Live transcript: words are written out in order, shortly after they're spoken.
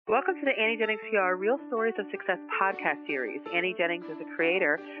Welcome to the Annie Jennings PR Real Stories of Success podcast series. Annie Jennings is the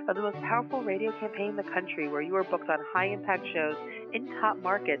creator of the most powerful radio campaign in the country, where you are booked on high-impact shows in top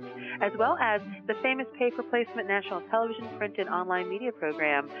markets, as well as the famous pay-for-placement national television, print, and online media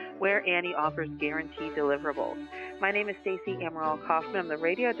program, where Annie offers guaranteed deliverables. My name is Stacey Amaral Kaufman. I'm the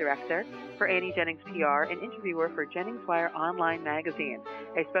radio director for Annie Jennings PR and interviewer for Jennings Wire Online Magazine,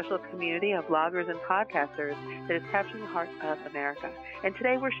 a special community of bloggers and podcasters that is capturing the heart of America. And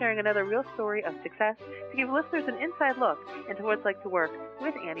today we're sharing another real story of success to give listeners an inside look into what it's like to work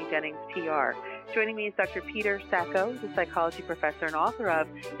with Annie Jennings PR. Joining me is Dr. Peter Sacco, the psychology professor and author of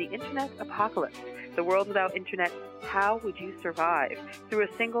The Internet Apocalypse, The World Without Internet, How Would You Survive? Through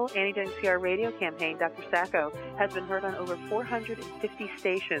a single Annie Jennings PR radio campaign, Dr. Sacco has been heard on over 450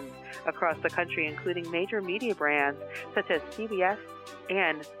 stations across the country, including major media brands such as CBS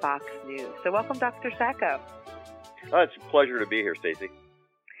and Fox News. So welcome, Dr. Sacco. It's a pleasure to be here, Stacey.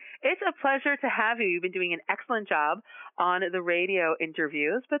 It's a pleasure to have you. You've been doing an excellent job on the radio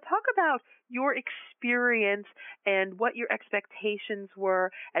interviews, but talk about your experience and what your expectations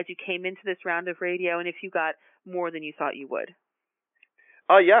were as you came into this round of radio, and if you got more than you thought you would.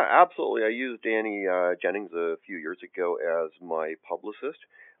 Yeah, absolutely. I used Annie Jennings a few years ago as my publicist.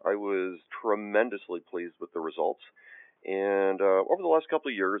 I was tremendously pleased with the results. And over the last couple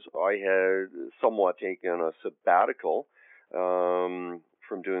of years, I had somewhat taken a sabbatical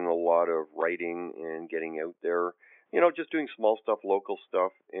from doing a lot of writing and getting out there, just doing small stuff, local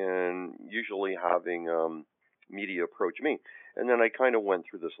stuff, and usually having media approach me. And then I kind of went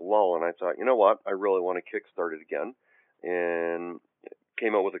through this lull, and I thought, you know what, I really want to kickstart it again, and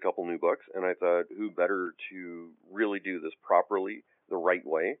came out with a couple new books. And I thought, who better to really do this properly, the right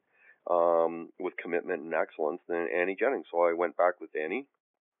way, with commitment and excellence than Annie Jennings. So I went back with Annie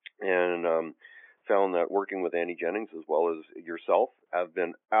and found that working with Annie Jennings as well as yourself have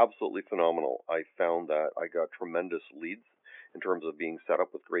been absolutely phenomenal. I found that I got tremendous leads in terms of being set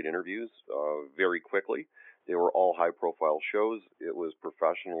up with great interviews very quickly. They were all high-profile shows. It was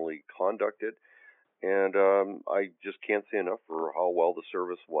professionally conducted. And I just can't say enough for how well the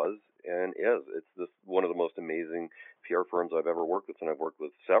service was and is. It's one of the most amazing PR firms I've ever worked with, and I've worked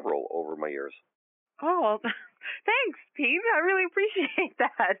with several over my years. Oh, well, thanks, Pete. I really appreciate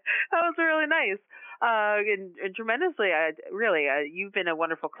that. That was really nice. And tremendously, you've been a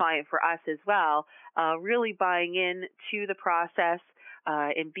wonderful client for us as well, really buying in to the process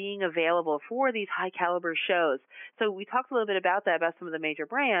and being available for these high-caliber shows. So we talked a little bit about that, about some of the major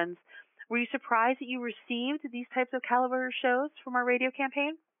brands. Were you surprised that you received these types of caliber shows from our radio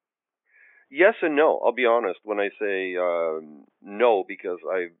campaign? Yes and no. I'll be honest when I say no, because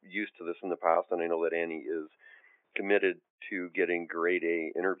I'm used to this in the past, and I know that Annie is committed to getting grade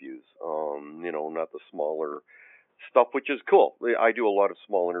A interviews, not the smaller stuff, which is cool. I do a lot of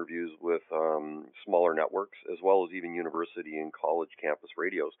small interviews with smaller networks, as well as even university and college campus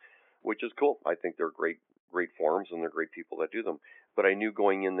radios, which is cool. I think they're great forums, and they're great people that do them. But I knew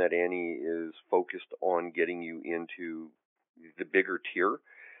going in that Annie is focused on getting you into the bigger tier.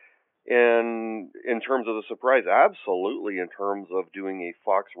 And in terms of the surprise, absolutely, in terms of doing a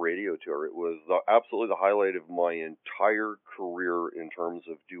Fox radio tour, it was absolutely the highlight of my entire career in terms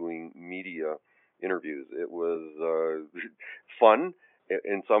of doing media interviews. It was fun.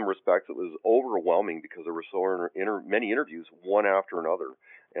 In some respects, it was overwhelming because there were so many interviews, one after another,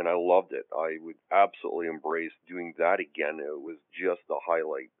 and I loved it. I would absolutely embrace doing that again. It was just the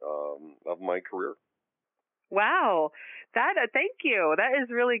highlight of my career. Wow. Thank you. That is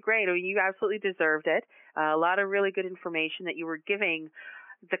really great. I mean, you absolutely deserved it. A lot of really good information that you were giving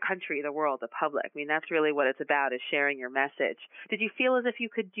the country, the world, the public. I mean, that's really what it's about, is sharing your message. Did you feel as if you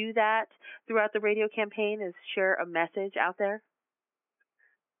could do that throughout the radio campaign, is share a message out there?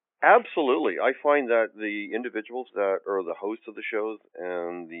 Absolutely. I find that the individuals that are the hosts of the shows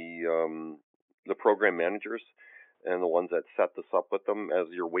and the program managers and the ones that set this up with them as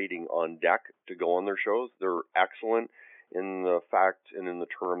you're waiting on deck to go on their shows, they're excellent in the fact and in the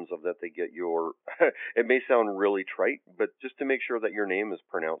terms of that they get your, it may sound really trite, but just to make sure that your name is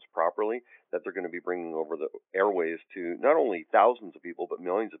pronounced properly, that they're going to be bringing over the airways to not only thousands of people, but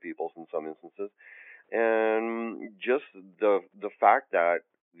millions of people in some instances. And just the fact that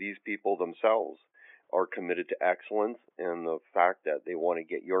these people themselves are committed to excellence, and the fact that they want to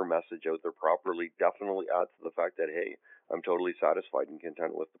get your message out there properly definitely adds to the fact that, hey, I'm totally satisfied and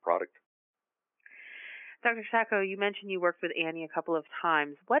content with the product. Dr. Sacco, you mentioned you worked with Annie a couple of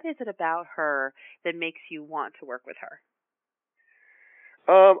times. What is it about her that makes you want to work with her?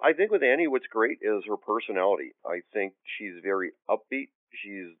 I think with Annie, what's great is her personality. I think she's very upbeat.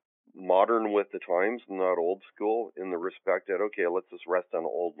 She's modern with the times, not old school, in the respect that, okay, let's just rest on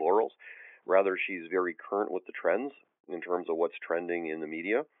old laurels. Rather, she's very current with the trends in terms of what's trending in the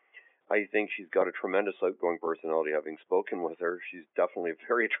media. I think she's got a tremendous outgoing personality. Having spoken with her, she's definitely a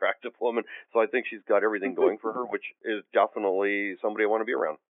very attractive woman. So I think she's got everything going for her, which is definitely somebody I want to be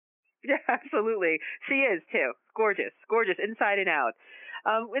around. Yeah, absolutely. She is, too. Gorgeous. Gorgeous inside and out.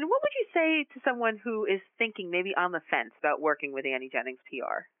 And what would you say to someone who is thinking maybe on the fence about working with Annie Jennings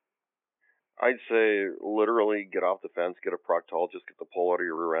PR? I'd say literally get off the fence, get a proctologist, get the pole out of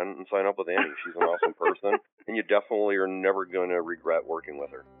your rear end, and sign up with Annie. She's an awesome person, and you definitely are never going to regret working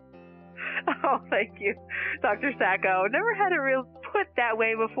with her. Oh, thank you, Dr. Sacco. Never had it real put that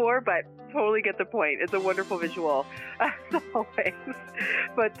way before, but totally get the point. It's a wonderful visual, as always.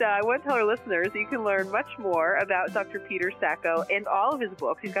 But I want to tell our listeners that you can learn much more about Dr. Peter Sacco and all of his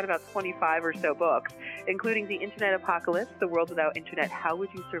books. He's got about 25 or so books, including The Internet Apocalypse, The World Without Internet, How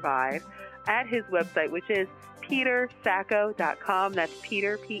Would You Survive?, at his website, which is petersacco.com. That's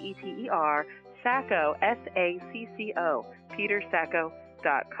Peter, P-E-T-E-R, Sacco, S-A-C-C-O,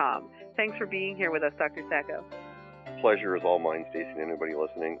 petersacco.com. Thanks for being here with us, Dr. Sacco. Pleasure is all mine, Stacey, and anybody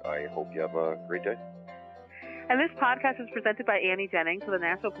listening. I hope you have a great day. And this podcast is presented by Annie Jennings of the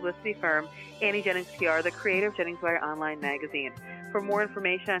national publicity firm Annie Jennings PR, the creator of Jennings Wire Online magazine. For more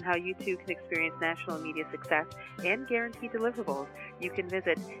information on how you too can experience national media success and guaranteed deliverables, you can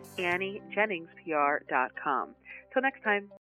visit AnnieJenningsPR.com. Till next time.